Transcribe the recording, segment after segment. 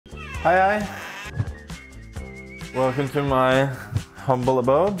Hi. Welcome to my humble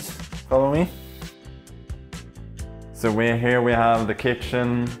abode. Follow me. So we're here, we have the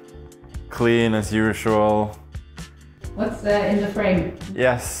kitchen, clean as usual. What's in the frame?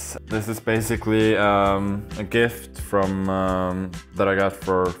 Yes, this is basically a gift from that I got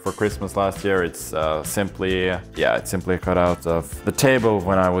for Christmas last year. It's simply cut out of the table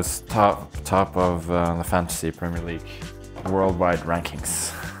when I was top of the Fantasy Premier League worldwide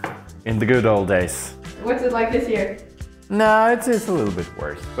rankings in the good old days. What's it like this year? No, it's a little bit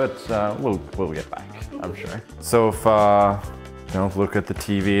worse, but we'll get back, I'm sure. Sofa, don't look at the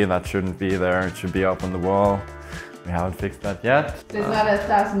TV, that shouldn't be there, it should be up on the wall. We haven't fixed that yet. It's not a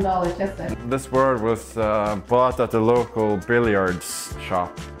 $1,000 chest then? This board was bought at the local billiards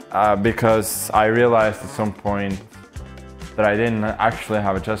shop because I realized at some point that I didn't actually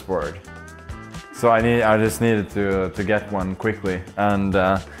have a chessboard. So I just needed to get one quickly, and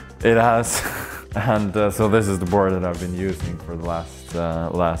it has. And so this is the board that I've been using for the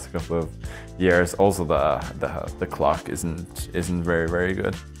last couple of years. Also, the clock isn't very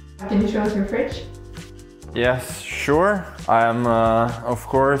good. Can you show us your fridge? Yes, sure. I am, of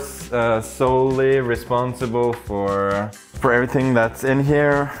course, solely responsible for everything that's in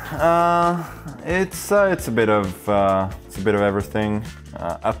here. It's a bit of everything.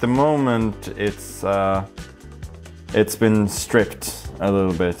 At the moment, it's been stripped a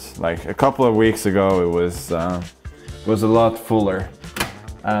little bit. Like a couple of weeks ago, it was a lot fuller.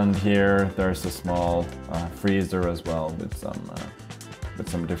 And here there's a small freezer as well with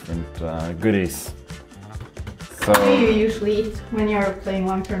some different goodies. So, what do you usually eat when you're playing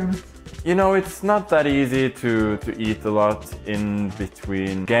long tournaments? You know, it's not that easy to eat a lot in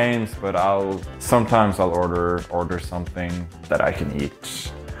between games, but sometimes I'll order something that I can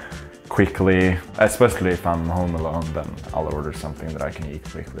eat quickly. Especially if I'm home alone, then I'll order something that I can eat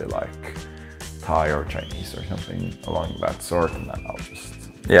quickly, like Thai or Chinese or something along that sort, and then I'll just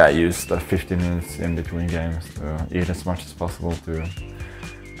use the 15 minutes in between games to eat as much as possible to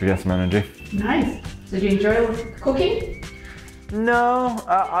get some energy. Nice. So do you enjoy cooking? No,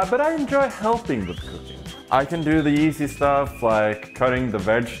 but I enjoy helping with cooking. I can do the easy stuff like cutting the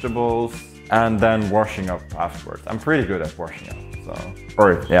vegetables and then washing up afterwards. I'm pretty good at washing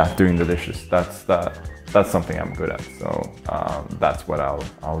up, doing the dishes. That's something I'm good at. So that's what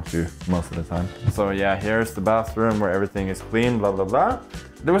I'll do most of the time. So yeah, here's the bathroom where everything is clean. Blah blah blah.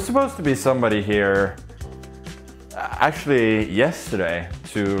 There was supposed to be somebody here, actually yesterday,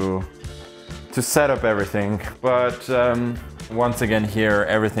 to set up everything, but once again here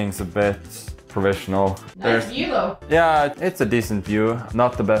everything's a bit provisional. Nice view though. Yeah, it's a decent view.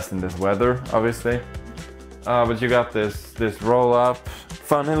 Not the best in this weather, obviously. But you got this roll up.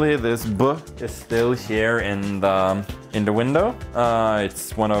 Funnily, this book is still here in the window.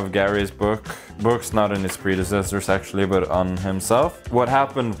 It's one of Gary's books, not in his predecessors actually, but on himself. What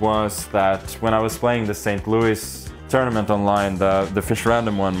happened was that when I was playing the St. Louis tournament online, the Fish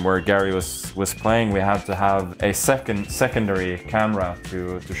Random one where Gary was playing, we had to have a secondary camera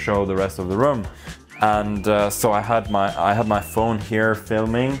to show the rest of the room, and so I had my phone here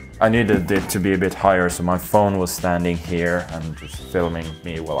filming. I needed it to be a bit higher, so my phone was standing here and just filming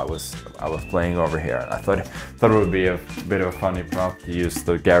me while I was playing over here. And I thought it would be a bit of a funny prop to use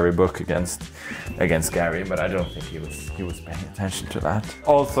the Gary book against Gary, but I don't think he was paying attention to that.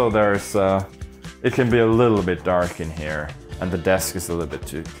 Also, there's it can be a little bit dark in here, and the desk is a little bit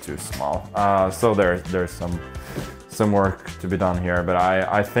too small. So there's some work to be done here, but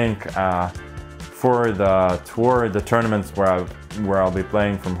I think for the tournaments where I'll be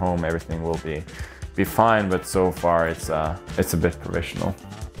playing from home, everything will be fine. But so far it's a bit provisional.